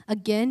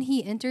Again,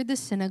 he entered the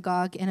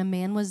synagogue, and a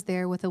man was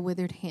there with a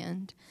withered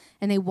hand.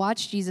 And they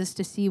watched Jesus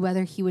to see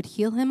whether he would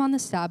heal him on the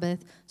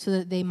Sabbath so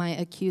that they might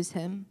accuse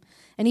him.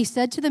 And he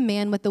said to the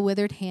man with the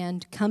withered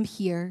hand, "Come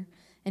here."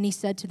 And he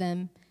said to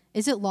them,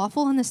 "Is it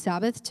lawful on the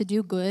Sabbath to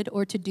do good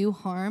or to do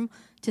harm,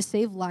 to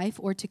save life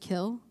or to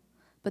kill?"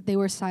 But they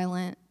were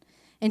silent.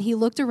 And he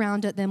looked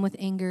around at them with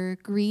anger,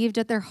 grieved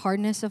at their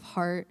hardness of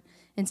heart,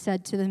 and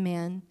said to the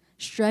man,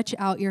 "Stretch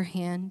out your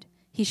hand."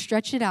 He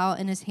stretched it out,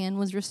 and his hand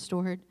was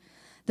restored.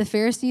 The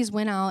Pharisees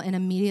went out and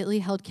immediately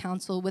held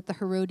counsel with the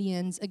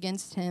Herodians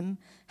against him,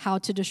 how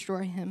to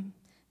destroy him.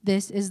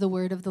 This is the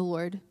word of the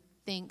Lord.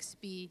 Thanks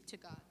be to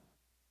God.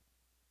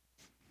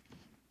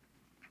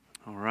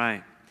 All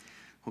right.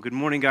 Well, good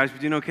morning, guys. We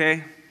doing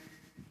okay?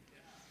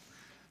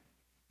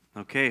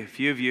 Okay, a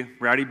few of you,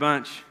 rowdy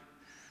bunch.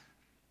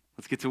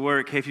 Let's get to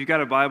work. Hey, if you've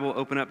got a Bible,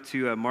 open up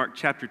to Mark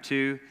chapter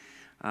 2.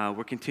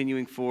 We're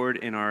continuing forward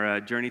in our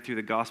journey through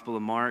the Gospel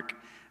of Mark.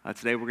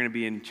 Today we're going to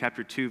be in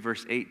chapter 2,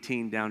 verse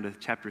 18, down to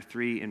chapter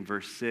 3 and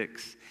verse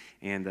 6.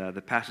 And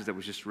the passage that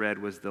was just read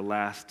was the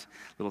last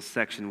little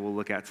section we'll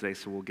look at today,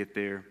 so we'll get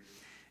there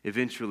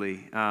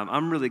eventually.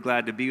 I'm really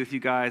glad to be with you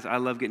guys. I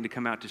love getting to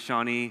come out to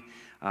Shawnee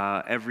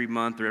every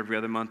month or every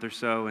other month or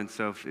so. And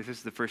so if this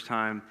is the first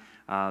time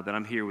that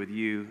I'm here with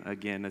you,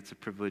 again, it's a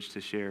privilege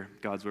to share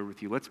God's word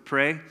with you. Let's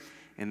pray,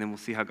 and then we'll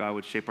see how God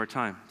would shape our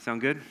time.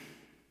 Sound good?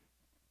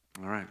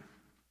 All right.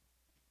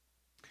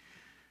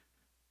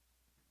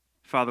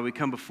 Father, we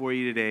come before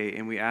you today,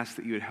 and we ask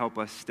that you would help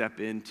us step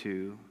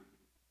into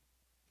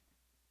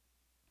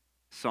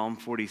Psalm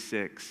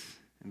 46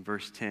 and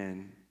verse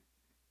 10.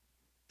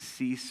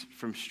 Cease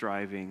from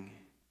striving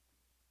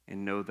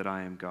and know that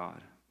I am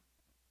God.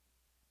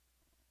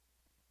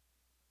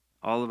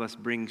 All of us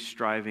bring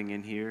striving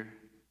in here.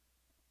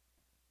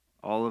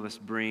 All of us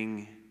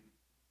bring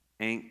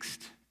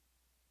angst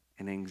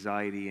and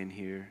anxiety in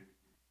here.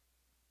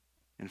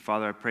 And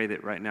Father, I pray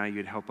that right now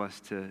you'd help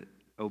us to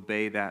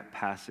obey that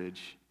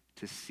passage,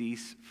 to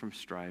cease from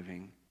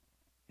striving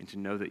and to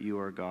know that you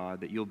are God,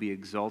 that you'll be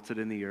exalted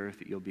in the earth,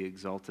 that you'll be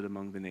exalted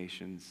among the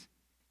nations.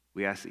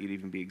 We ask that you'd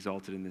even be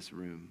exalted in this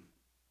room.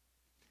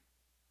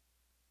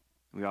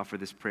 We offer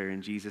this prayer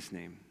in Jesus'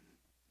 name.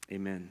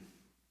 Amen.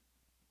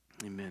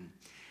 Amen.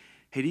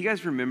 Hey, do you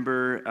guys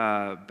remember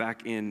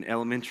back in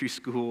elementary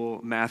school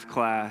math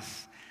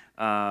class,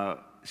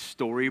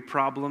 story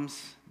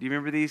problems? Do you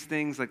remember these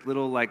things? Like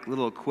little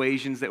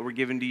equations that were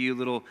given to you,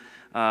 little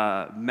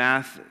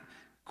math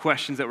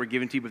questions that were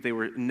given to you, but they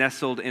were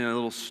nestled in a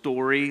little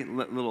story,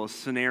 little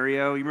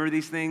scenario. You remember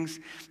these things?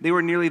 They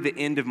were nearly the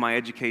end of my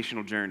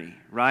educational journey,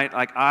 right?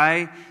 Like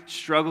I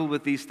struggled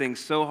with these things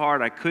so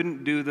hard, I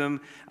couldn't do them.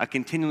 I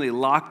continually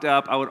locked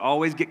up. I would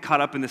always get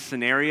caught up in the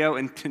scenario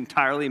and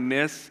entirely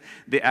miss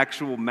the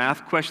actual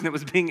math question that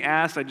was being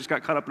asked. I just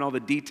got caught up in all the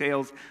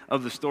details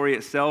of the story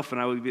itself, and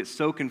I would get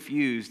so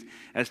confused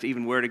as to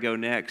even where to go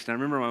next. And I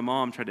remember my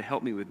mom tried to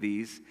help me with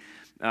these.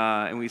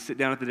 And we sit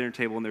down at the dinner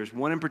table, and there's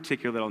one in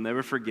particular that I'll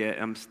never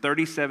forget. I'm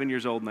 37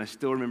 years old, and I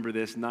still remember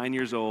this, 9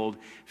 years old,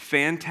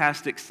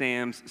 Fantastic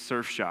Sam's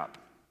Surf Shop.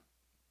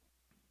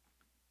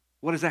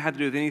 What does that have to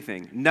do with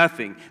anything?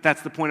 Nothing.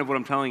 That's the point of what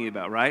I'm telling you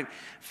about, right?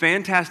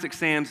 Fantastic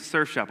Sam's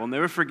Surf Shop. I'll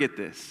never forget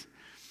this.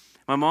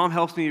 My mom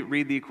helps me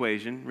read the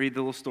equation, read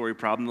the little story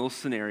problem, the little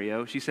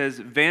scenario. She says,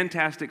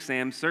 Fantastic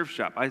Sam's Surf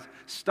Shop. I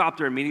stopped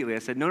her immediately. I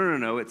said,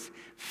 no. It's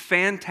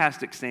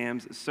Fantastic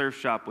Sam's Surf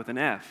Shop with an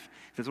F.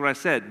 That's what I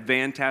said,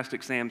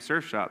 Fantastic Sam's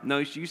Surf Shop. No,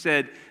 you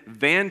said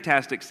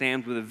Fantastic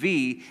Sam's with a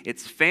V.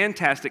 It's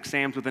Fantastic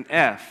Sam's with an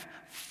F.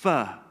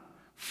 F.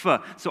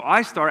 So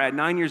I start at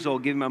 9 years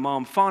old giving my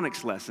mom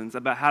phonics lessons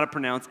about how to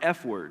pronounce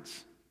F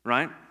words,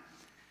 right?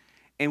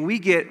 And we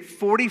get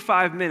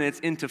 45 minutes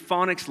into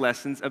phonics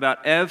lessons about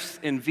F's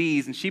and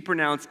V's, and she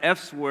pronounced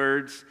F's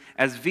words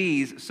as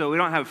V's, so we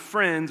don't have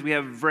friends, we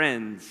have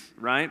vrens,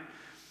 right?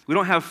 We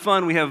don't have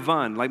fun, we have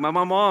vun. Like my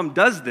mom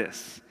does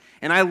this.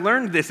 And I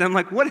learned this. I'm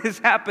like, what is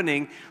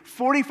happening?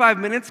 45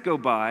 minutes go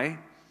by,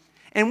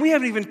 and we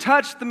haven't even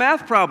touched the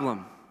math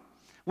problem.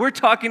 We're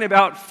talking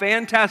about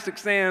Fantastic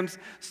Sam's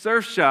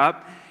Surf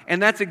Shop, and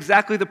that's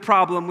exactly the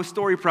problem with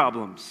story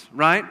problems,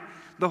 right?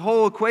 The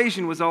whole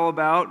equation was all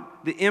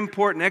about the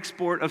import and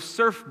export of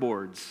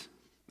surfboards,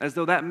 as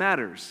though that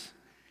matters.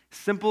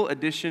 Simple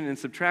addition and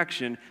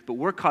subtraction, but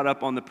we're caught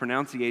up on the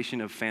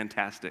pronunciation of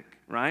fantastic,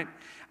 right?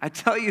 I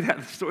tell you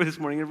that story this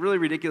morning, a really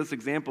ridiculous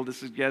example to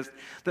suggest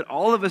that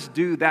all of us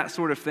do that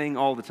sort of thing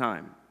all the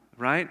time,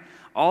 right?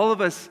 All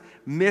of us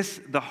miss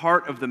the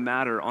heart of the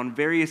matter on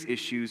various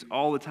issues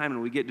all the time,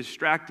 and we get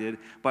distracted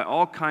by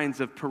all kinds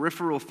of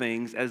peripheral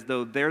things as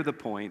though they're the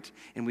point,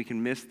 and we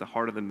can miss the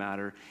heart of the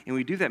matter. And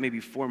we do that maybe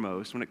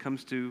foremost when it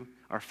comes to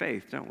our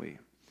faith, don't we?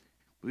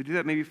 We do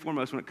that maybe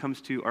foremost when it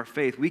comes to our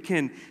faith. We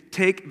can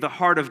take the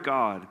heart of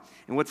God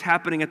and what's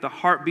happening at the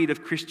heartbeat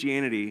of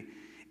Christianity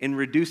and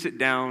reduce it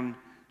down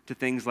to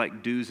things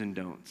like do's and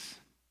don'ts.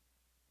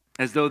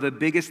 As though the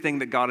biggest thing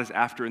that God is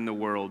after in the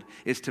world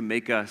is to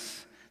make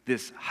us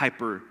this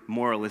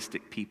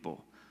hyper-moralistic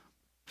people.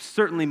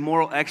 Certainly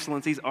moral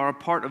excellencies are a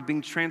part of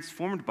being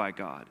transformed by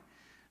God.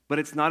 But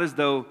it's not as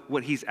though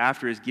what he's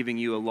after is giving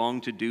you a long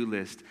to-do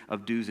list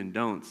of do's and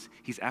don'ts.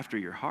 He's after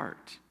your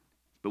heart.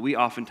 But we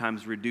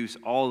oftentimes reduce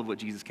all of what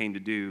Jesus came to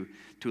do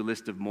to a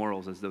list of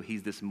morals as though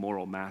he's this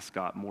moral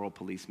mascot, moral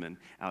policeman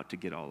out to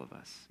get all of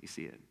us. You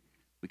see it?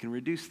 We can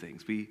reduce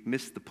things. We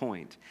miss the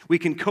point. We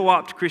can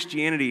co-opt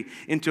Christianity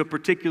into a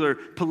particular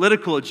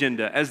political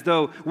agenda as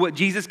though what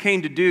Jesus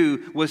came to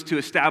do was to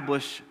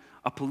establish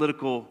a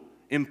political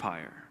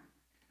empire.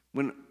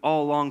 When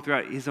all along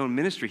throughout his own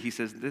ministry, he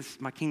says,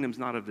 my kingdom's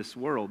not of this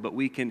world, but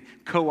we can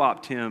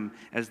co-opt him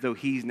as though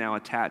he's now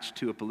attached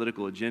to a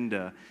political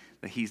agenda,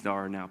 that he's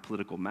our now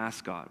political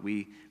mascot.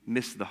 We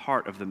miss the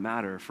heart of the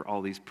matter for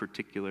all these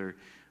particular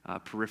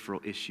peripheral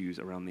issues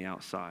around the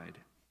outside.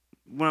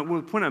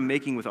 The point I'm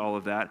making with all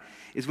of that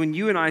is when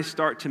you and I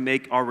start to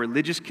make our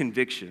religious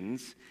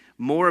convictions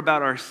more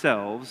about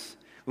ourselves,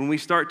 when we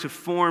start to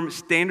form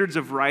standards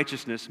of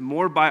righteousness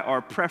more by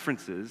our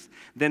preferences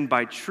than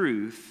by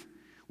truth,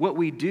 what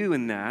we do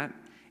in that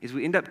is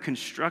we end up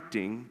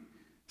constructing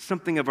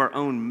something of our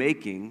own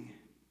making,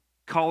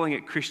 calling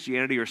it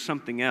Christianity or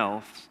something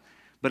else,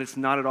 but it's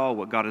not at all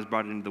what God has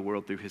brought into the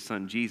world through his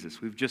son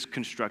Jesus. We've just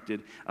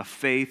constructed a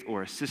faith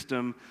or a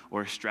system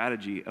or a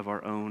strategy of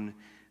our own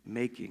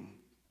making.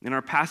 In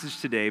our passage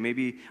today,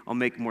 maybe I'll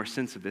make more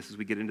sense of this as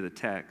we get into the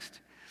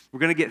text. We're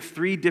going to get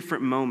 3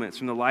 different moments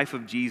from the life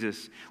of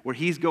Jesus where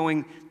he's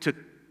going to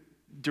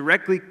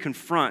directly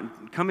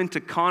come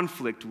into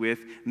conflict with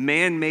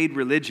man-made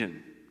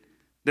religion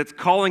that's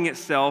calling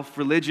itself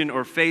religion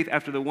or faith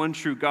after the one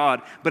true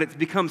God, but it's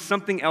become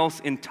something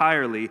else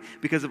entirely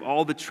because of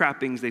all the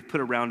trappings they've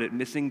put around it,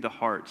 missing the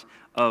heart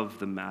of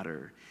the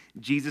matter.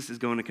 Jesus is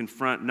going to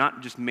confront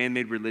not just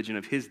man-made religion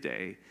of his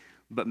day,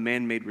 but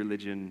man-made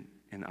religion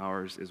in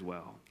ours as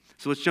well.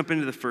 So let's jump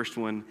into the first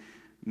one.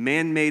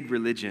 Man-made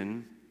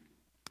religion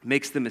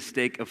makes the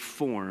mistake of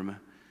form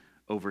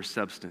over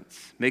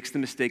substance. Makes the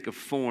mistake of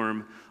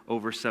form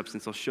over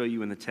substance. I'll show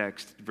you in the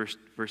text,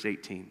 verse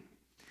 18.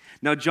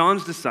 Now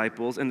John's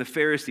disciples and the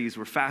Pharisees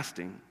were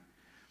fasting,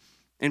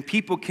 and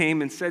people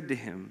came and said to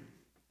him,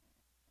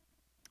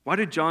 "Why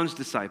do John's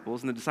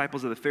disciples and the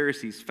disciples of the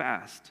Pharisees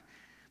fast,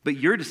 but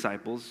your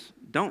disciples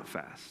don't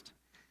fast?"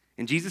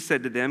 And Jesus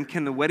said to them,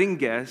 "Can the wedding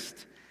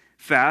guest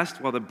fast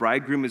while the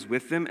bridegroom is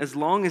with them? As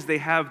long as they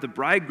have the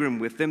bridegroom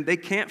with them, they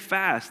can't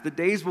fast. The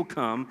days will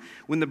come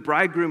when the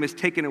bridegroom is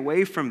taken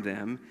away from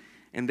them,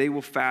 and they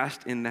will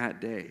fast in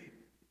that day."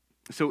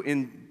 So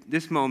in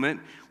this moment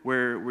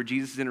where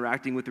Jesus is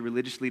interacting with the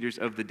religious leaders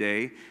of the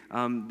day,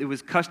 it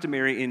was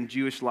customary in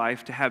Jewish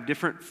life to have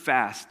different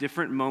fasts,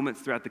 different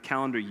moments throughout the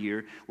calendar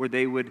year where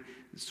they would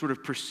sort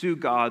of pursue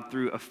God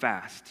through a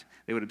fast.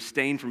 They would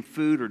abstain from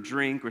food or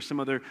drink or some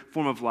other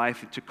form of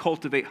life to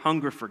cultivate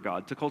hunger for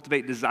God, to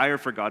cultivate desire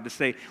for God, to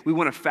say, we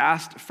want to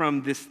fast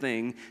from this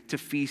thing to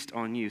feast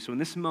on you. So in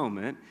this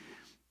moment,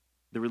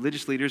 the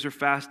religious leaders are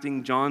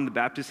fasting. John the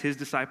Baptist, his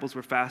disciples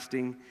were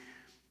fasting.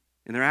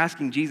 And they're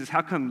asking Jesus,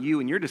 how come you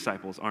and your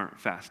disciples aren't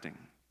fasting?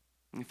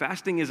 And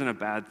fasting isn't a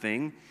bad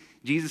thing.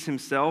 Jesus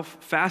himself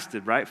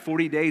fasted, right?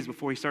 40 days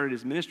before he started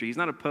his ministry. He's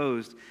not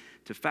opposed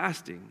to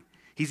fasting.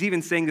 He's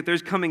even saying that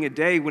there's coming a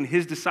day when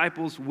his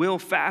disciples will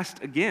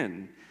fast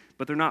again,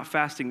 but they're not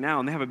fasting now,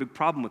 and they have a big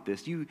problem with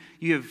this. You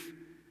have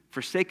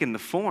forsaken the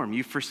form.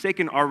 You've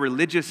forsaken our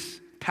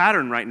religious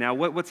pattern right now.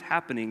 What's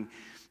happening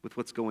with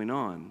what's going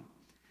on?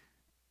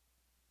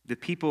 The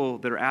people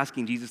that are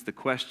asking Jesus the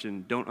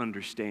question don't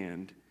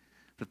understand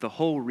that the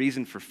whole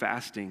reason for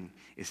fasting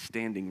is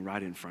standing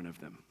right in front of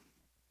them.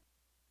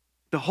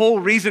 The whole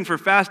reason for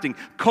fasting,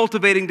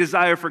 cultivating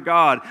desire for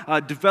God,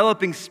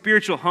 developing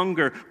spiritual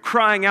hunger,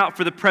 crying out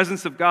for the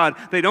presence of God,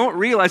 they don't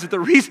realize that the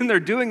reason they're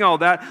doing all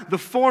that, the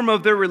form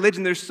of their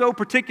religion they're so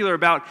particular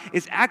about,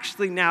 is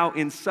actually now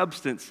in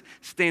substance,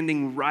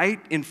 standing right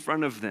in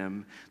front of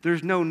them.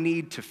 There's no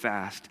need to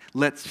fast.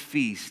 Let's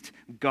feast.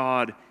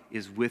 God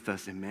is with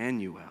us,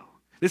 Emmanuel.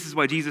 This is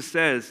why Jesus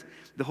says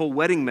the whole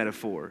wedding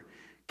metaphor.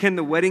 Can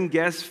the wedding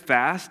guests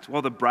fast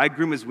while the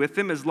bridegroom is with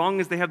them? As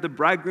long as they have the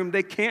bridegroom,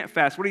 they can't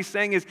fast. What he's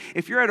saying is,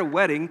 if you're at a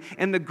wedding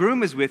and the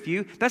groom is with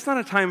you, that's not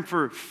a time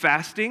for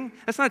fasting.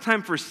 That's not a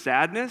time for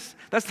sadness.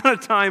 That's not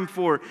a time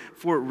for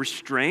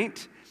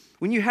restraint.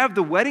 When you have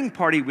the wedding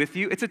party with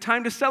you, it's a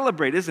time to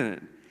celebrate, isn't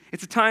it?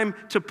 It's a time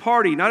to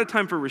party, not a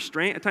time for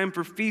restraint, a time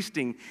for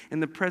feasting in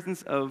the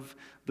presence of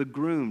the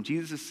groom.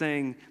 Jesus is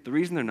saying the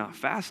reason they're not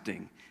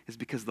fasting is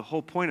because the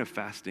whole point of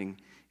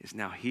fasting is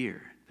now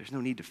here. There's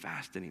no need to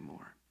fast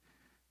anymore.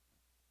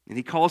 And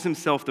he calls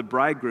himself the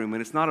bridegroom,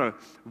 and it's not a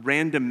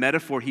random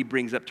metaphor he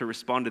brings up to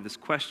respond to this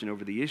question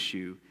over the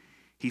issue.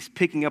 He's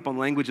picking up on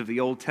language of the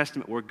Old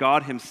Testament where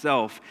God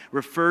himself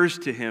refers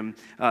to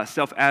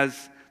himself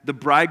as the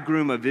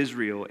bridegroom of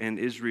Israel and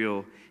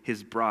Israel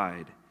his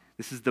bride.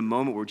 This is the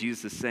moment where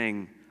Jesus is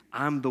saying,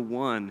 I'm the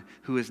one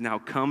who has now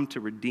come to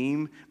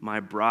redeem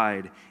my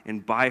bride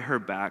and buy her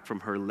back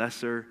from her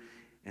lesser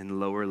and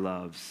lower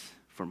loves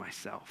for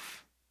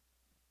myself.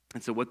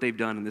 And so what they've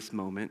done in this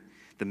moment,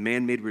 the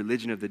man-made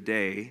religion of the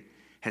day,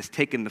 has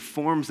taken the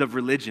forms of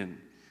religion,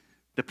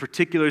 the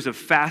particulars of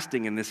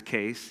fasting in this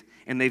case,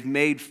 and they've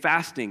made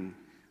fasting,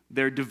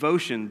 their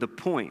devotion, the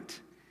point.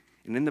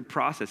 And in the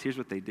process, here's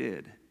what they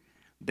did.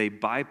 They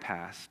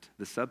bypassed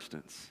the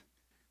substance,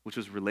 which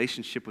was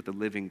relationship with the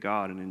living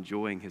God and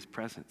enjoying his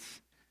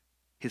presence.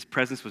 His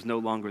presence was no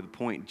longer the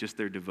point, just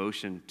their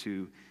devotion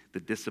to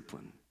the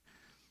discipline.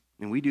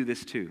 And we do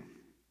this too.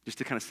 Just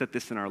to kind of set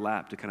this in our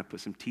lap, to kind of put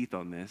some teeth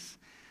on this.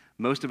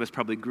 Most of us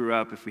probably grew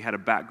up, if we had a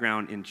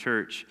background in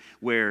church,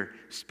 where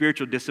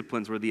spiritual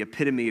disciplines were the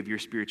epitome of your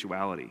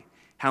spirituality.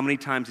 How many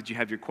times did you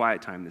have your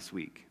quiet time this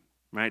week?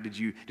 Right? Did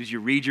you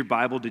read your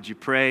Bible? Did you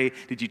pray?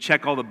 Did you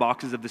check all the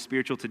boxes of the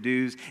spiritual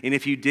to-dos? And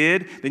if you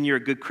did, then you're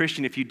a good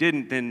Christian. If you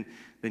didn't, then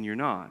you're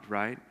not,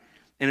 right?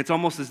 And it's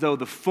almost as though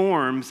the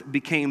forms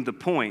became the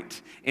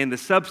point, and the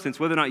substance,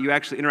 whether or not you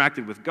actually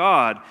interacted with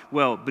God,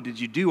 well, but did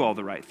you do all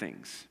the right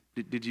things?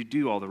 Did you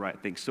do all the right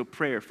things? So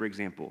prayer, for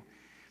example,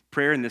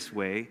 prayer in this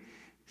way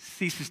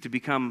ceases to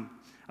become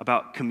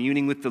about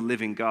communing with the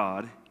living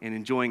God and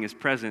enjoying his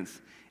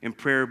presence, and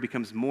prayer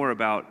becomes more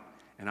about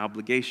an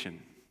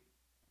obligation.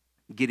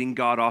 Getting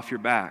God off your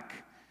back,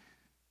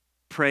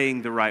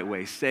 praying the right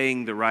way,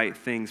 saying the right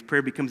things.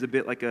 Prayer becomes a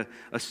bit like a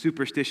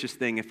superstitious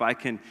thing. If I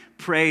can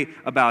pray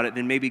about it,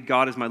 then maybe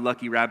God is my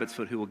lucky rabbit's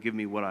foot who will give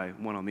me what I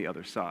want on the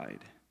other side.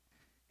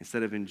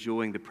 Instead of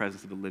enjoying the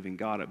presence of the living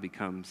God, it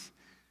becomes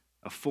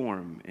a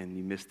form and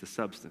you miss the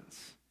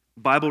substance.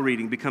 Bible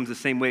reading becomes the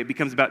same way. It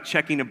becomes about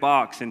checking a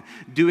box and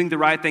doing the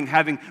right thing,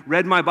 having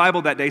read my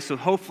Bible that day, so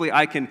hopefully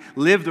I can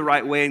live the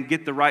right way and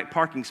get the right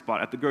parking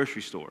spot at the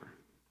grocery store,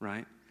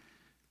 right?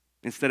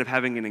 Instead of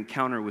having an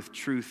encounter with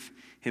truth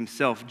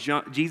himself.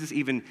 Jesus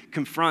even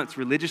confronts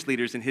religious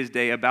leaders in his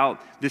day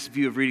about this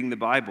view of reading the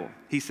Bible.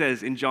 He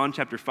says in John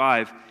chapter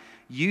 5,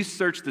 you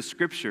search the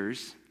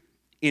scriptures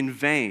in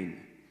vain.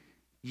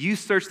 You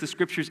search the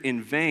scriptures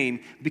in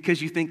vain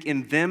because you think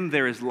in them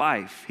there is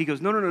life. He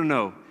goes,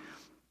 no.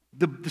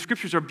 The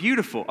scriptures are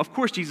beautiful. Of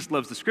course, Jesus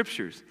loves the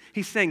scriptures.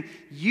 He's saying,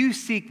 you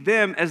seek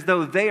them as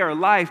though they are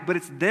life, but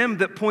it's them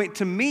that point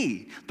to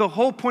me. The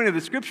whole point of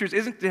the scriptures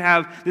isn't to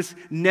have this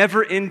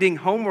never-ending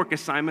homework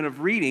assignment of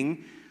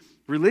reading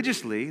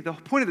religiously. The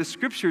point of the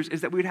scriptures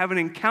is that we'd have an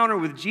encounter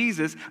with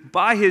Jesus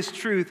by his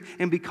truth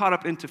and be caught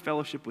up into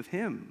fellowship with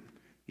him.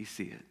 You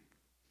see it.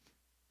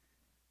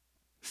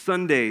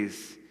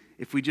 Sundays,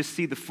 if we just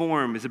see the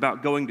form, is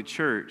about going to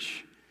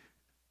church.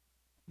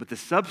 But the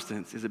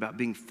substance is about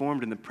being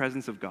formed in the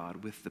presence of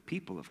God with the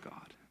people of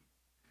God.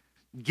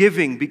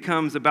 Giving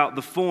becomes about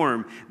the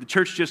form. The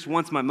church just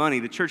wants my money.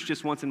 The church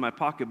just wants in my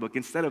pocketbook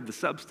instead of the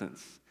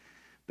substance.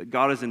 But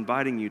God is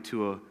inviting you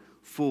to a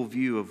full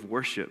view of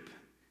worship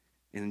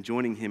and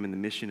joining him in the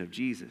mission of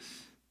Jesus.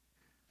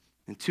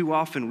 And too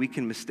often we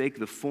can mistake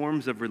the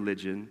forms of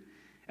religion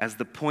as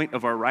the point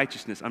of our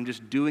righteousness. I'm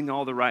just doing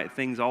all the right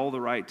things all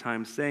the right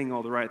time, saying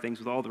all the right things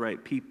with all the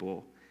right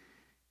people,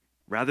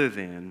 rather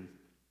than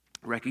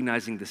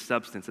recognizing the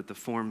substance that the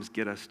forms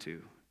get us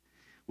to,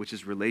 which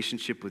is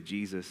relationship with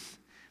Jesus,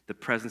 the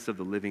presence of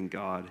the living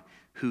God,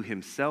 who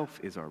himself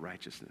is our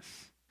righteousness.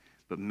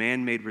 But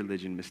man-made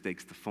religion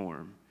mistakes the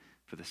form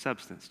for the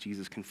substance.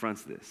 Jesus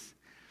confronts this.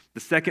 The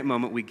second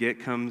moment we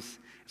get comes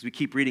as we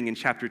keep reading in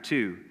chapter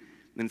 2,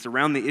 and it's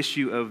around the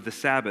issue of the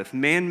Sabbath.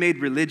 Man-made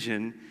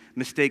religion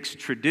mistakes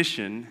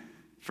tradition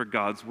for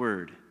God's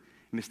word.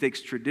 It mistakes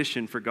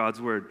tradition for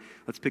God's word.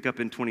 Let's pick up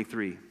in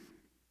 23.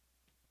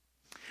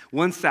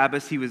 One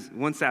Sabbath, he was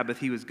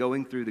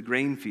going through the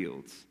grain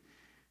fields.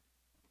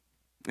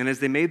 And as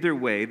they made their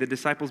way, the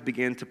disciples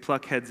began to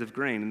pluck heads of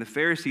grain. And the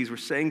Pharisees were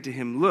saying to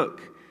him,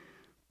 look,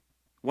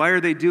 why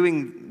are they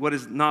doing what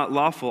is not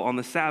lawful on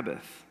the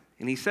Sabbath?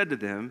 And he said to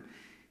them,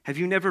 have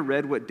you never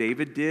read what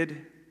David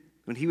did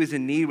when he was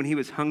in need, when he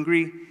was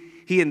hungry?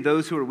 He and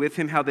those who were with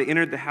him, how they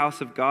entered the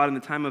house of God in the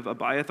time of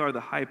Abiathar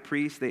the high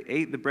priest. They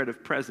ate the bread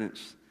of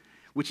presence,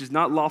 which is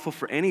not lawful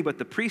for any but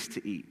the priest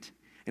to eat.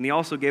 And he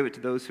also gave it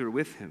to those who were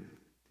with him.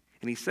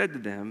 And he said to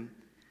them,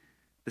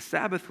 the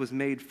Sabbath was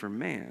made for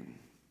man,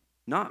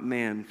 not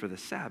man for the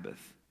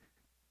Sabbath.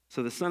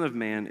 So the Son of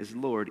Man is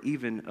Lord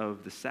even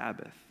of the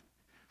Sabbath.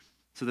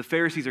 So the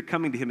Pharisees are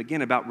coming to him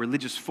again about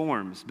religious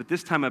forms, but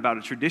this time about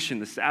a tradition,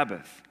 the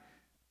Sabbath,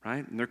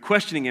 right? And they're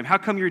questioning him, how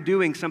come you're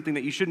doing something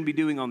that you shouldn't be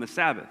doing on the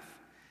Sabbath?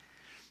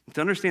 And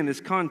to understand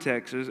this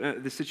context,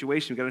 this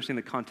situation, we've got to understand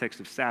the context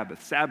of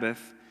Sabbath.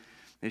 Sabbath,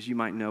 as you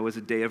might know, is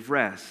a day of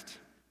rest.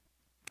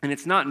 And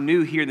it's not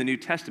new here in the New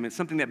Testament. It's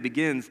something that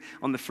begins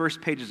on the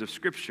first pages of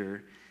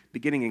Scripture,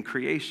 beginning in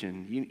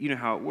creation. You know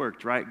how it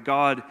worked, right?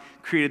 God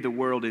created the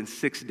world in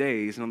 6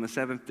 days, and on the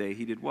seventh day,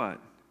 he did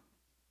what?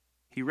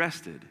 He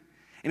rested.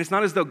 And it's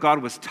not as though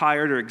God was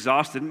tired or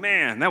exhausted.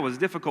 Man, that was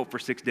difficult for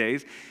 6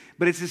 days.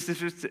 But it's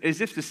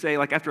as if to say,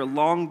 like after a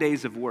long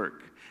days of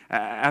work,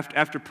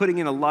 after putting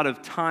in a lot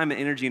of time and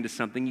energy into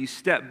something, you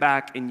step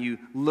back and you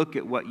look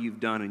at what you've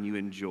done and you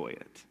enjoy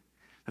it.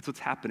 That's what's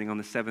happening on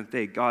the seventh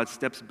day. God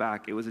steps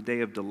back. It was a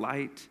day of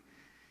delight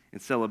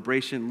and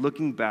celebration,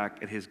 looking back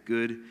at his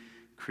good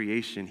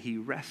creation. He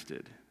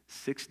rested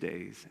 6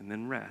 days and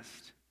then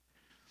rest.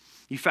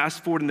 You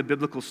fast forward in the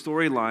biblical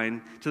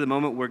storyline to the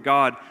moment where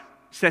God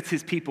sets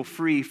his people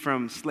free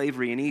from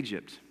slavery in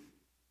Egypt.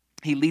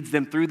 He leads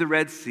them through the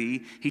Red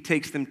Sea. He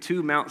takes them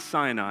to Mount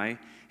Sinai,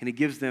 and he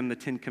gives them the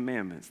 10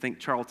 Commandments. Think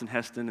Charlton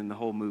Heston and the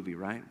whole movie,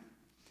 right?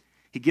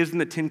 He gives them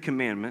the 10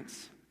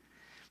 Commandments.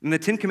 And the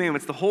 10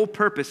 Commandments, the whole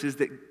purpose is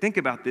that, think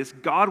about this,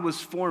 God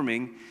was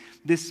forming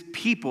this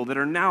people that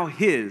are now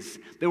his.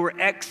 They were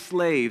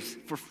ex-slaves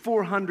for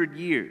 400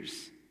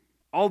 years.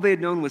 All they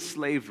had known was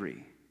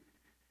slavery.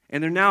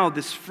 And they're now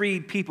this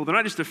freed people. They're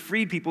not just a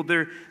freed people,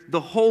 they're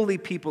the holy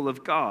people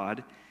of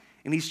God.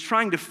 And he's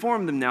trying to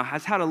form them now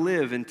as how to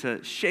live and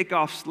to shake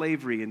off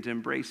slavery and to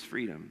embrace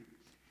freedom.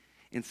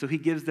 And so he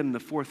gives them the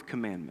 4th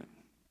commandment.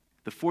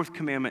 The 4th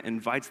commandment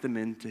invites them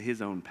into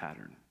his own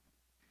pattern.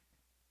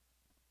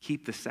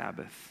 Keep the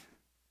Sabbath.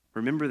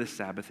 Remember the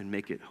Sabbath and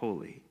make it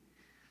holy.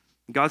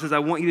 God says, I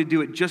want you to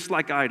do it just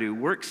like I do.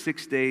 Work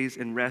 6 days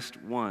and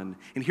rest 1.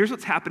 And here's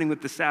what's happening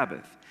with the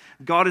Sabbath.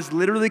 God is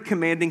literally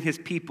commanding his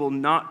people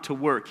not to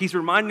work. He's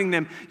reminding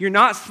them, you're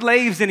not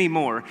slaves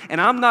anymore,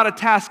 and I'm not a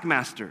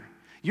taskmaster.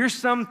 Your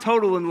sum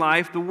total in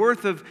life, the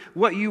worth of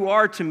what you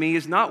are to me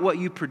is not what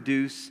you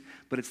produce,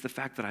 but it's the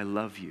fact that I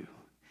love you.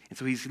 And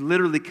so he's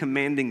literally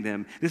commanding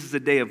them. This is a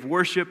day of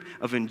worship,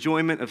 of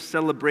enjoyment, of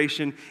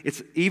celebration.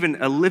 It's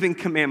even a living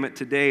commandment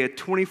today, a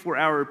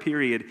 24-hour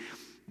period.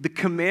 The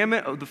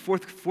commandment of the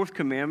fourth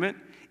commandment,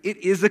 it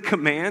is a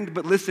command,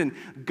 but listen,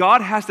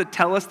 God has to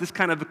tell us this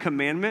kind of a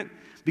commandment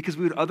because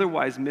we would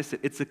otherwise miss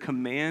it. It's a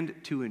command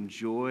to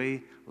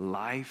enjoy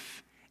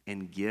life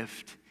and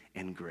gift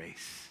and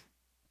grace.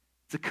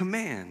 It's a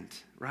command,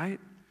 right?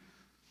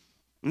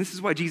 And this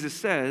is why Jesus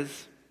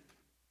says,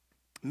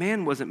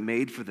 man wasn't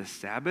made for the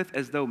Sabbath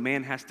as though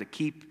man has to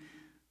keep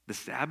the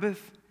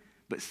Sabbath,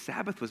 but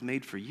Sabbath was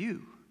made for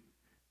you.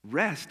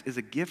 Rest is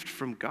a gift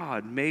from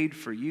God made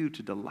for you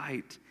to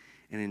delight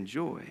and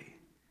enjoy.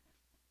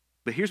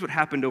 But here's what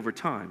happened over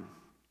time.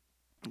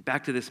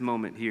 Back to this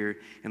moment here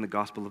in the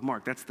Gospel of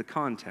Mark. That's the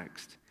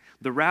context.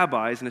 The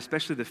rabbis, and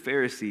especially the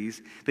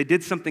Pharisees, they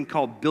did something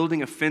called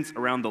building a fence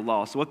around the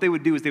law. So what they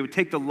would do is they would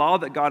take the law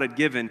that God had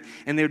given,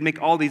 and they would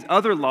make all these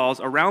other laws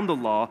around the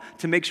law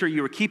to make sure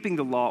you were keeping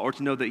the law or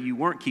to know that you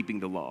weren't keeping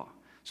the law.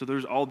 So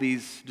there's all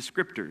these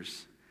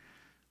descriptors.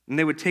 And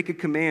they would take a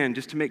command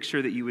just to make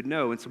sure that you would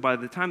know. And so by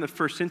the time the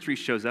first century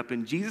shows up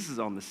and Jesus is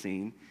on the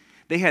scene,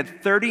 they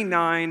had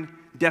 39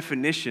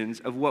 definitions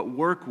of what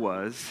work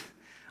was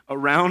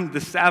around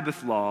the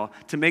Sabbath law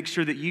to make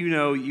sure that you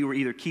know you were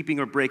either keeping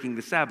or breaking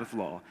the Sabbath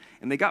law.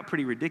 And they got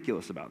pretty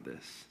ridiculous about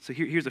this. So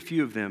here's a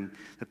few of them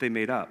that they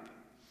made up.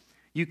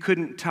 You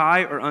couldn't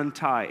tie or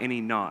untie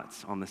any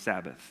knots on the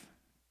Sabbath.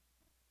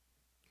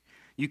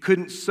 You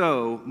couldn't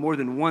sew more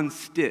than 1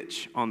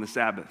 stitch on the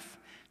Sabbath.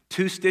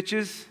 2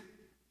 stitches?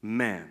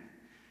 Man,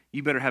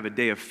 you better have a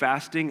day of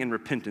fasting and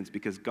repentance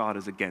because God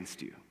is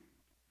against you.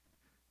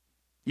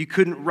 You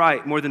couldn't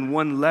write more than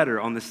 1 letter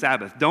on the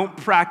Sabbath. Don't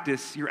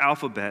practice your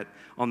alphabet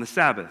on the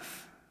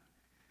Sabbath.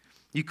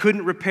 You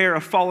couldn't repair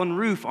a fallen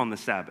roof on the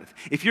Sabbath.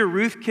 If your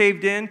roof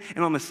caved in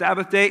and on the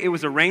Sabbath day it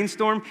was a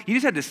rainstorm, you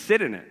just had to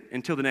sit in it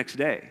until the next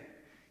day.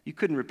 You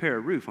couldn't repair a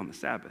roof on the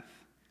Sabbath,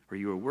 or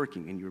you were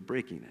working and you were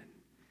breaking it.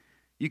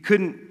 You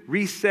couldn't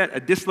reset a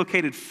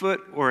dislocated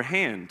foot or a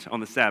hand on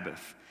the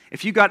Sabbath.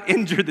 If you got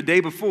injured the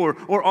day before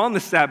or on the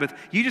Sabbath,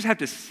 you just have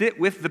to sit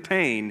with the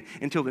pain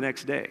until the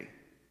next day.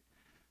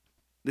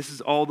 This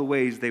is all the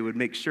ways they would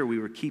make sure we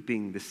were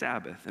keeping the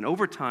Sabbath. And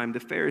over time, the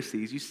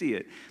Pharisees, you see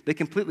it, they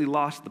completely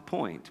lost the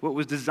point. What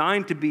was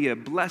designed to be a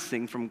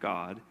blessing from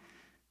God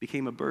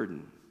became a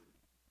burden.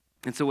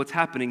 And so what's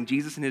happening,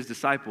 Jesus and his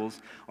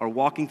disciples are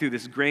walking through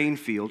this grain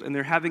field, and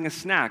they're having a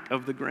snack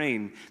of the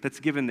grain that's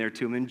given there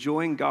to them,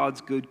 enjoying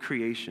God's good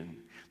creation.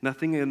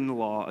 Nothing in the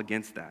law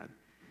against that.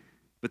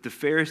 But the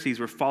Pharisees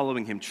were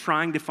following him,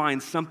 trying to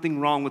find something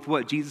wrong with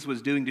what Jesus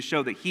was doing to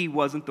show that he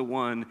wasn't the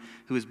one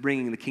who was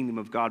bringing the kingdom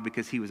of God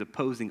because he was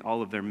opposing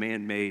all of their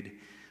man-made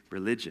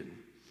religion.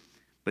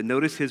 But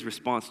notice his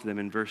response to them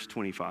in verse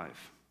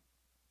 25.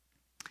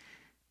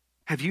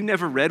 Have you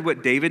never read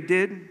what David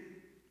did?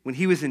 When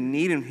he was in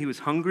need and he was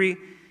hungry,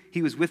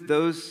 he was with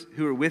those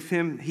who were with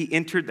him. He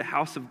entered the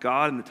house of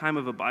God in the time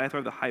of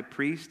Abiathar the high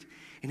priest,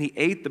 and he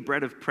ate the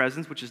bread of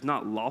presence, which is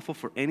not lawful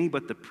for any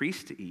but the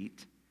priest to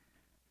eat.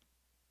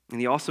 And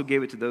he also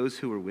gave it to those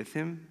who were with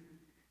him.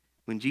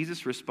 When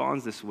Jesus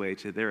responds this way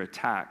to their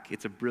attack,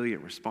 it's a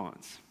brilliant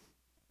response.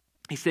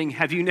 He's saying,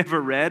 have you never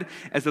read?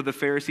 As though the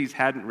Pharisees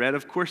hadn't read.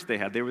 Of course they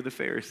had. They were the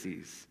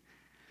Pharisees.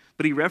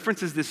 But he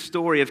references this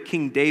story of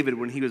King David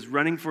when he was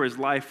running for his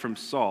life from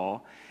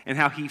Saul and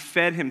how he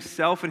fed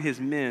himself and his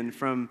men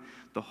from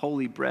the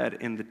holy bread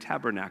in the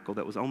tabernacle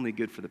that was only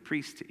good for the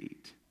priests to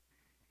eat.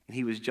 And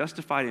he was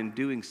justified in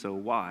doing so.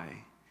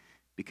 Why?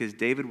 Because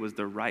David was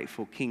the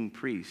rightful king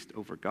priest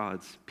over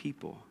God's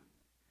people.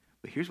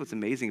 But here's what's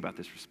amazing about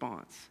this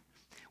response.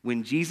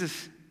 When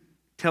Jesus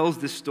tells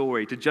this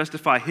story to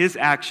justify his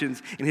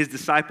actions and his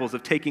disciples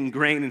of taking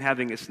grain and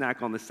having a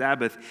snack on the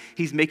Sabbath,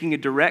 he's making a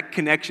direct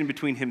connection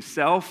between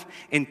himself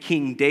and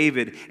King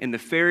David, and the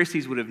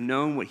Pharisees would have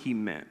known what he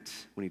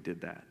meant when he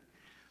did that.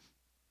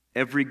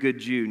 Every good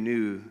Jew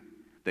knew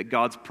that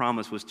God's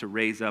promise was to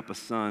raise up a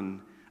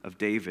son of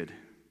David,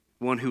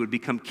 one who would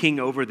become king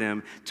over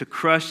them, to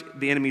crush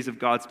the enemies of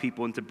God's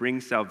people and to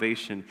bring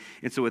salvation.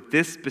 And so with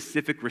this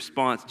specific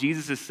response,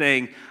 Jesus is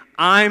saying,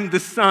 I'm the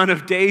Son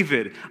of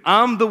David.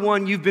 I'm the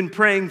one you've been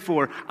praying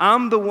for.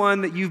 I'm the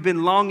one that you've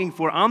been longing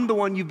for. I'm the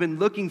one you've been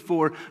looking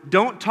for.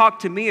 Don't talk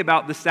to me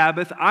about the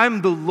Sabbath.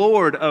 I'm the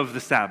Lord of the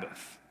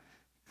Sabbath.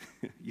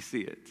 You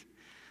see it.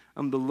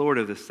 I'm the Lord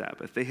of the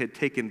Sabbath. They had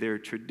taken their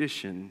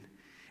tradition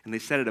and they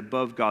set it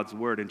above God's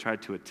word and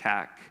tried to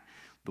attack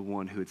the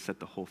one who had set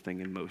the whole thing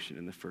in motion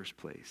in the first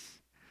place.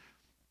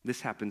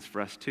 This happens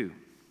for us too.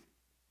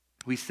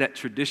 We set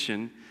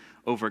tradition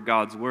over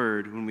God's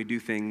word when we do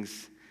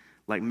things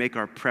like make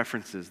our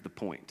preferences the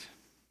point.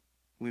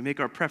 We make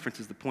our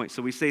preferences the point.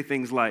 So we say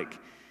things like,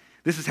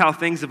 this is how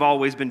things have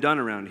always been done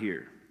around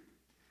here.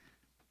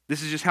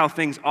 This is just how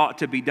things ought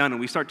to be done.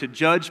 And we start to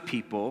judge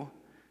people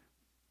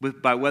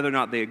by whether or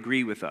not they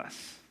agree with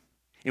us.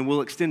 And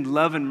we'll extend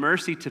love and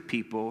mercy to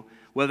people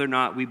whether or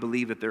not we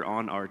believe that they're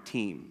on our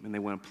team and they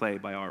want to play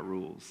by our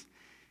rules.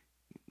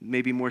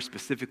 Maybe more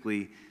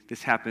specifically,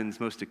 this happens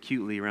most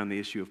acutely around the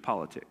issue of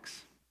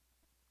politics.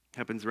 It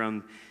happens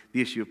around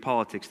the issue of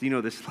politics. Do you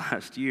know this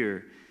last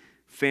year,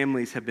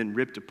 families have been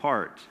ripped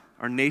apart.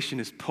 Our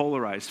nation is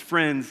polarized.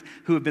 Friends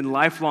who have been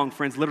lifelong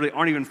friends literally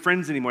aren't even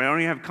friends anymore. They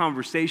don't even have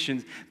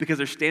conversations because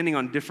they're standing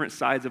on different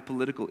sides of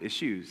political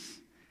issues.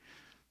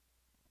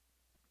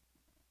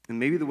 And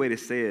maybe the way to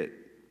say it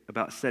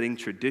about setting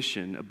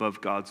tradition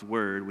above God's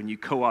word, when you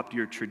co-opt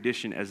your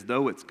tradition as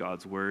though it's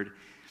God's word,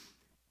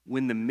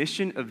 when the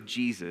mission of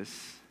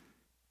Jesus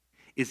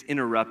is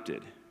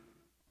interrupted,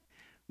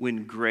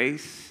 when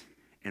grace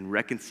and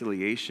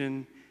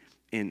reconciliation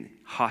and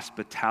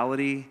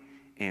hospitality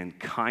and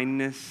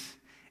kindness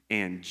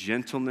and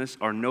gentleness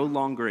are no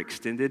longer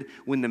extended,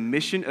 when the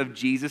mission of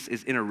Jesus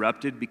is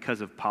interrupted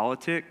because of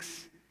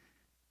politics,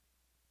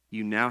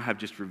 you now have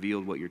just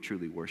revealed what you're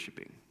truly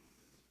worshiping.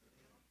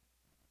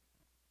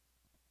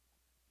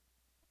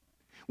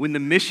 When the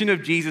mission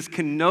of Jesus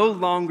can no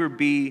longer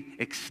be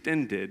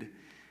extended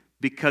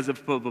because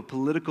of a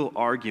political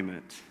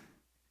argument,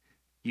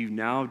 you've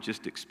now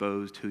just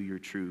exposed who your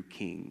true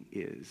king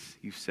is.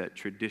 You've set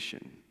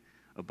tradition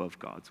above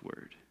God's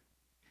word.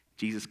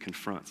 Jesus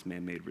confronts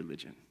man-made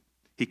religion.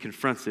 He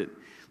confronts it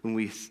when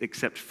we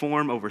accept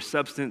form over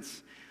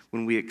substance,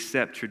 when we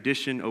accept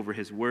tradition over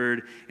his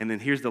word. And then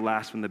here's the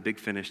last one, the big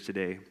finish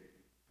today.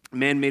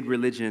 Man-made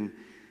religion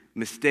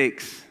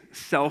mistakes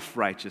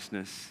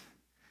self-righteousness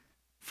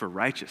for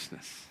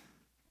righteousness.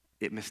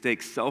 It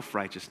mistakes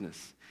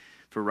self-righteousness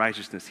for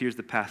righteousness. Here's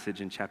the passage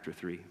in chapter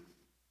 3.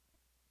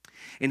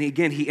 And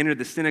again, he entered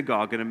the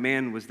synagogue, and a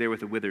man was there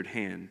with a withered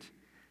hand.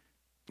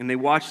 And they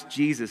watched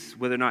Jesus,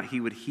 whether or not he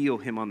would heal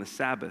him on the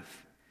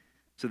Sabbath,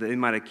 so that they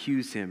might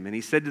accuse him. And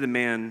he said to the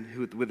man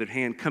who with the withered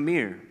hand, come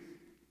here.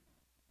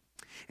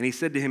 And he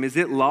said to him, is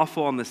it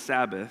lawful on the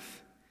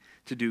Sabbath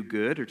to do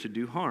good or to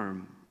do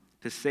harm,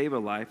 to save a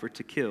life or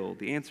to kill?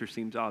 The answer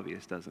seems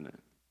obvious, doesn't it?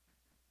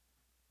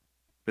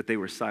 But they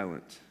were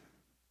silent.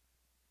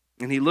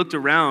 And he looked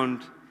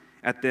around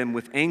at them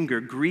with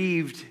anger,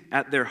 grieved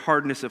at their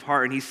hardness of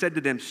heart. And he said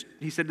to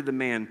the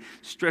man,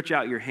 stretch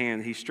out your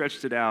hand. He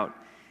stretched it out,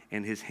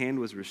 and his hand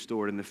was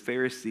restored. And the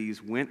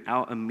Pharisees went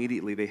out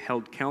immediately. They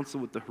held counsel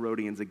with the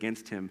Herodians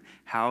against him,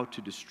 how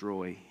to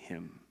destroy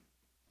him.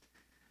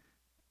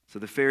 So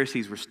the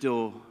Pharisees were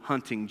still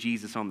hunting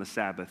Jesus on the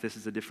Sabbath. This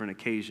is a different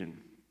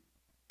occasion,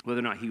 whether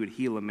or not he would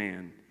heal a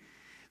man.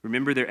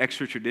 Remember their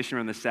extra tradition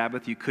around the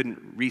Sabbath? You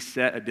couldn't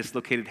reset a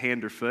dislocated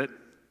hand or foot,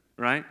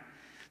 right?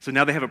 So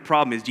now they have a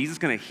problem. Is Jesus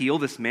going to heal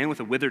this man with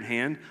a withered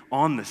hand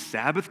on the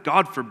Sabbath?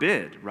 God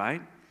forbid,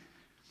 right?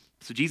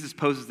 So Jesus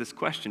poses this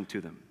question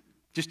to them,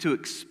 just to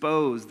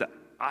expose the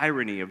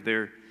irony of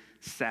their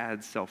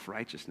sad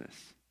self-righteousness.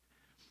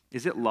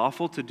 Is it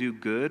lawful to do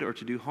good or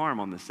to do harm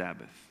on the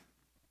Sabbath?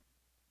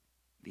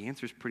 The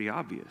answer is pretty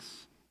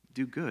obvious.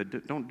 Do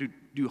good. Don't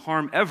do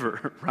harm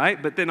ever, right?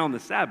 But then on the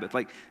Sabbath,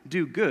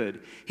 do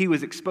good. He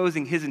was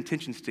exposing his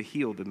intentions to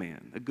heal the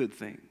man, a good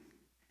thing.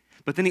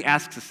 But then he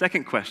asks a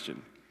second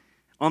question.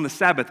 On the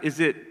Sabbath, is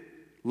it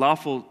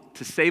lawful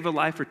to save a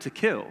life or to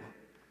kill?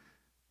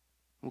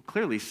 Well,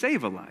 clearly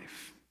save a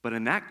life. But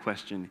in that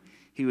question,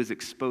 he was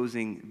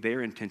exposing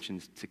their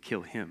intentions to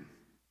kill him.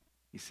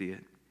 You see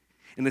it?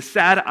 And the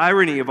sad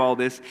irony of all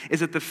this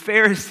is that the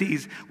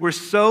Pharisees were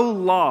so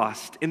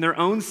lost in their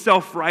own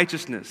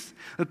self-righteousness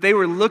that they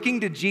were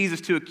looking to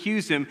Jesus to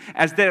accuse him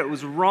as that it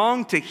was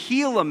wrong to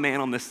heal a man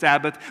on the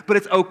Sabbath, but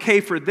it's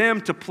okay for them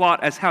to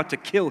plot as how to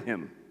kill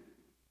him.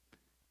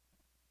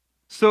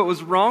 So it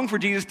was wrong for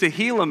Jesus to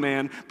heal a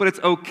man, but it's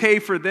okay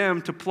for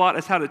them to plot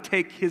as how to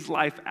take his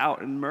life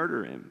out and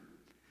murder him.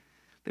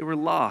 They were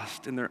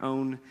lost in their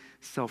own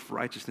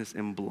self-righteousness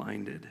and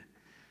blinded.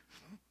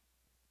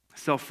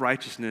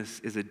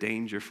 Self-righteousness is a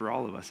danger for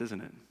all of us,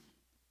 isn't it?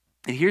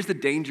 And here's the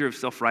danger of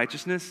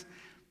self-righteousness.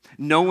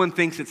 No one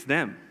thinks it's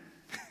them,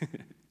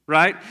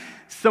 right?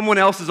 Someone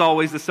else is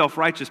always the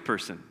self-righteous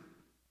person.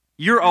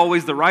 You're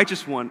always the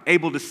righteous one,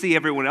 able to see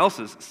everyone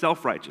else's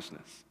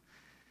self-righteousness.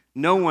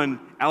 No one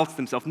outs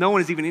themselves. No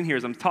one is even in here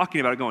as I'm talking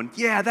about it going,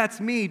 yeah, that's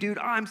me, dude.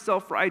 I'm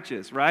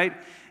self-righteous, right?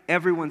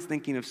 Everyone's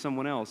thinking of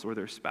someone else or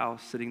their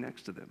spouse sitting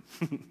next to them.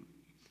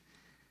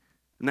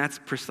 And that's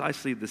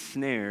precisely the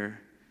snare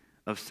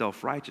of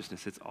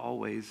self-righteousness. It's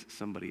always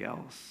somebody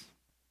else.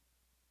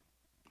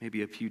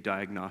 Maybe a few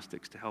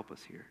diagnostics to help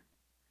us here.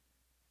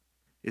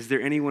 Is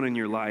there anyone in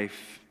your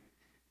life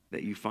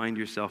that you find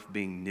yourself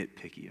being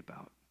nitpicky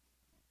about?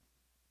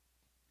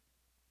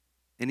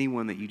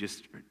 Anyone that you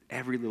just,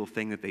 every little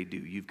thing that they do,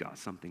 you've got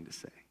something to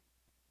say?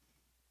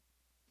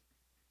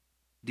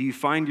 Do you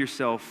find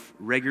yourself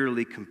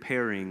regularly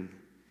comparing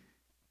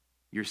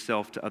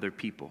yourself to other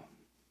people,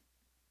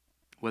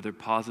 whether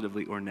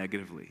positively or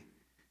negatively?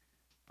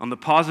 On the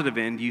positive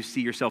end, you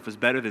see yourself as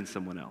better than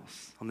someone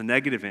else. On the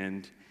negative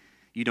end,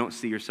 you don't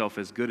see yourself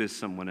as good as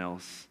someone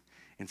else,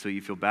 and so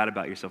you feel bad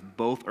about yourself.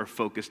 Both are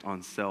focused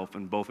on self,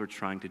 and both are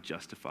trying to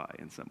justify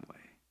in some way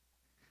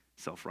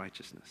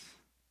self-righteousness.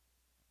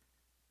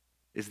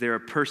 Is there a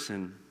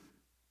person,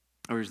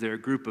 or is there a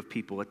group of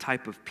people, a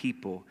type of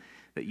people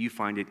that you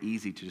find it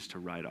easy to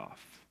write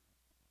off,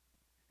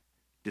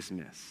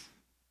 dismiss?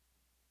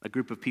 A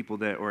group of people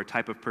that, or a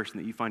type of person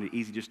that you find it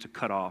easy just to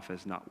cut off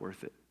as not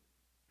worth it?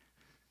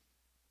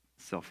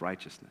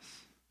 Self-righteousness.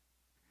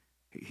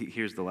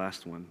 Here's the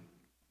last one.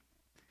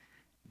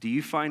 Do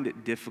you find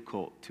it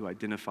difficult to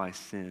identify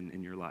sin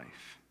in your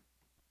life?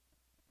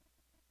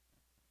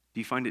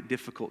 Do you find it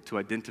difficult to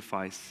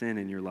identify sin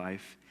in your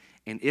life?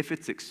 And if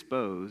it's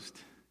exposed,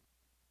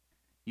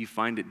 you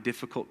find it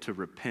difficult to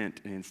repent,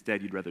 and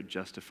instead you'd rather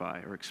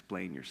justify or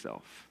explain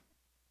yourself.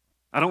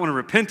 I don't want to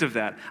repent of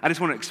that. I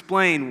just want to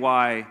explain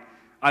why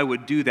I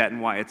would do that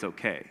and why it's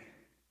okay.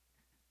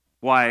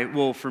 Why,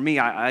 well, for me,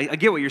 I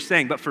get what you're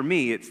saying, but for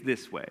me, it's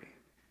this way.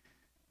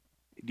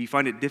 Do you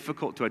find it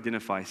difficult to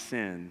identify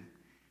sin?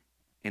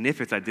 And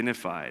if it's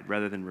identified,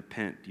 rather than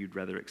repent, you'd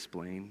rather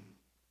explain?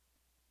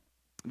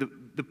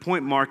 The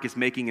point Mark is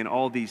making in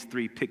all these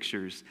three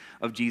pictures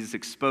of Jesus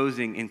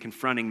exposing and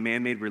confronting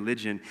man-made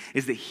religion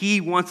is that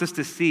he wants us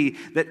to see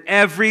that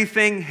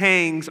everything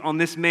hangs on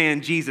this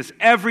man, Jesus.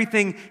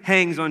 Everything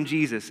hangs on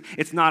Jesus.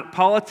 It's not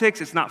politics,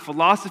 it's not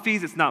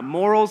philosophies, it's not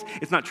morals,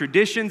 it's not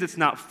traditions, it's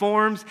not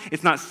forms,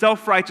 it's not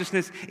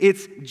self-righteousness,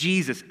 it's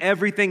Jesus.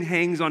 Everything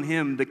hangs on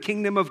him. The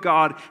kingdom of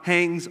God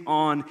hangs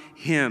on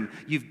him.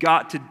 You've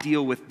got to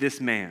deal with this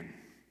man.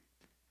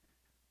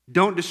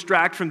 Don't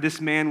distract from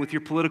this man with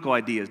your political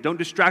ideas. Don't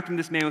distract from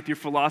this man with your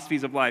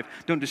philosophies of life.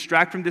 Don't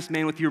distract from this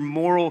man with your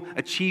moral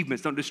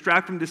achievements. Don't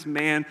distract from this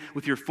man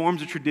with your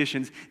forms of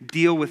traditions.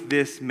 Deal with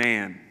this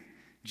man,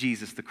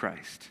 Jesus the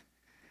Christ.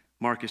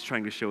 Mark is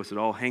trying to show us it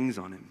all hangs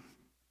on him.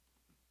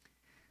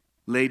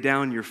 Lay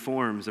down your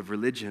forms of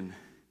religion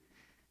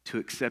to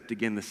accept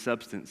again the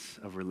substance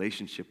of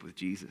relationship with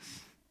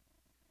Jesus.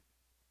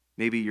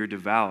 Maybe you're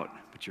devout,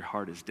 but your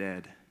heart is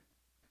dead.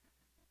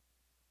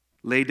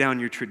 Lay down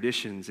your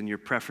traditions and your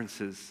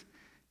preferences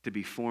to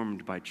be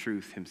formed by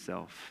truth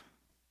himself.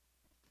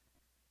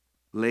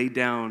 Lay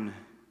down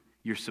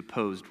your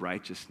supposed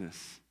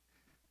righteousness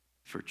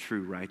for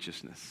true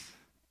righteousness.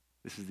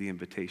 This is the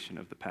invitation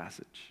of the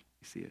passage.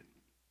 You see it?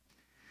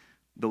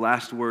 The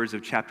last words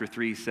of chapter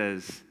 3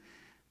 says,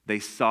 they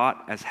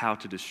sought as how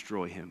to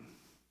destroy him.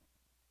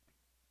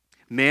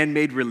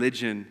 Man-made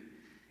religion,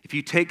 if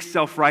you take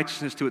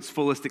self-righteousness to its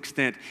fullest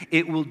extent,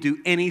 it will do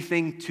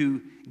anything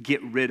to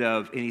get rid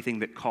of anything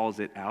that calls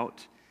it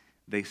out.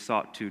 They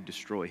sought to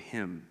destroy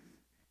him.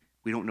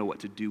 We don't know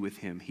what to do with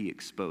him. He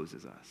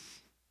exposes us.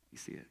 You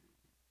see it?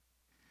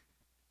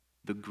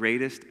 The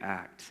greatest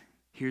act,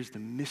 here's the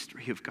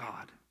mystery of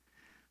God.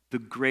 The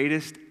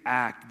greatest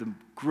act, the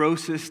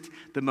grossest,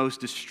 the most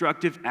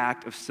destructive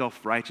act of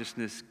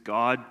self-righteousness,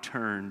 God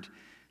turned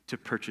to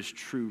purchase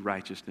true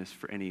righteousness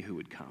for any who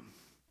would come.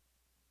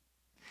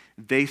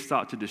 They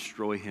sought to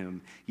destroy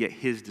him, yet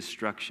his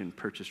destruction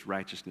purchased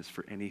righteousness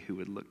for any who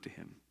would look to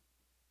him.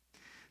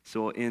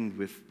 So I'll end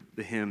with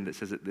the hymn that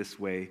says it this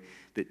way,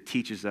 that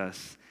teaches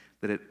us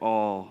that it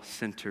all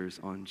centers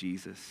on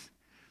Jesus.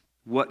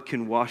 What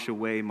can wash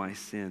away my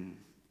sin?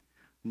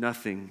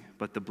 Nothing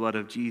but the blood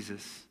of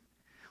Jesus.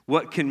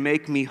 What can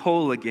make me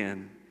whole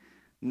again?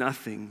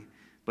 Nothing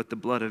but the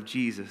blood of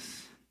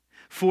Jesus.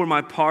 For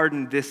my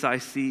pardon this I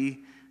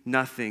see,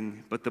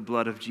 nothing but the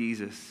blood of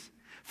Jesus.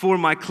 For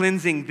my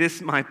cleansing,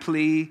 this my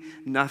plea,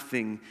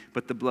 nothing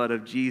but the blood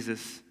of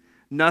Jesus.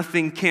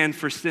 Nothing can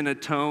for sin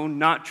atone,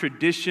 not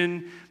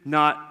tradition,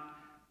 not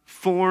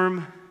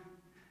form,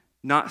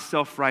 not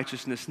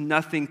self-righteousness.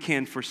 Nothing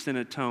can for sin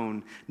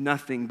atone,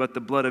 nothing but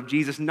the blood of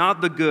Jesus. Not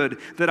the good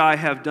that I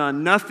have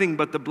done, nothing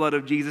but the blood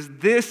of Jesus.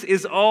 This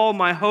is all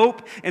my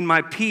hope and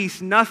my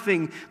peace,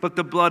 nothing but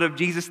the blood of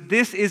Jesus.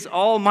 This is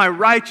all my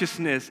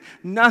righteousness,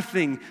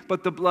 nothing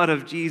but the blood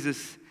of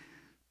Jesus.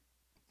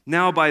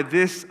 Now by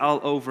this I'll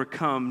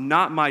overcome,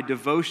 not my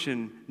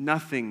devotion,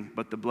 nothing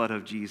but the blood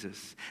of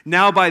Jesus.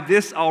 Now by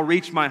this I'll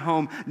reach my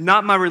home,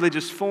 not my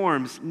religious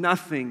forms,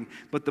 nothing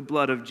but the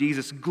blood of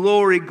Jesus.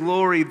 Glory,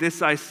 glory,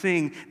 this I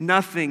sing,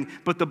 nothing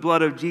but the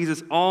blood of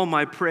Jesus. All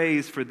my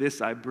praise for this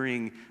I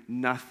bring,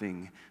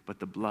 nothing but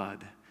the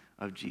blood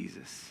of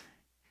Jesus.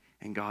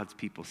 And God's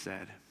people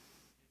said,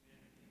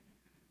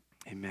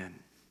 Amen.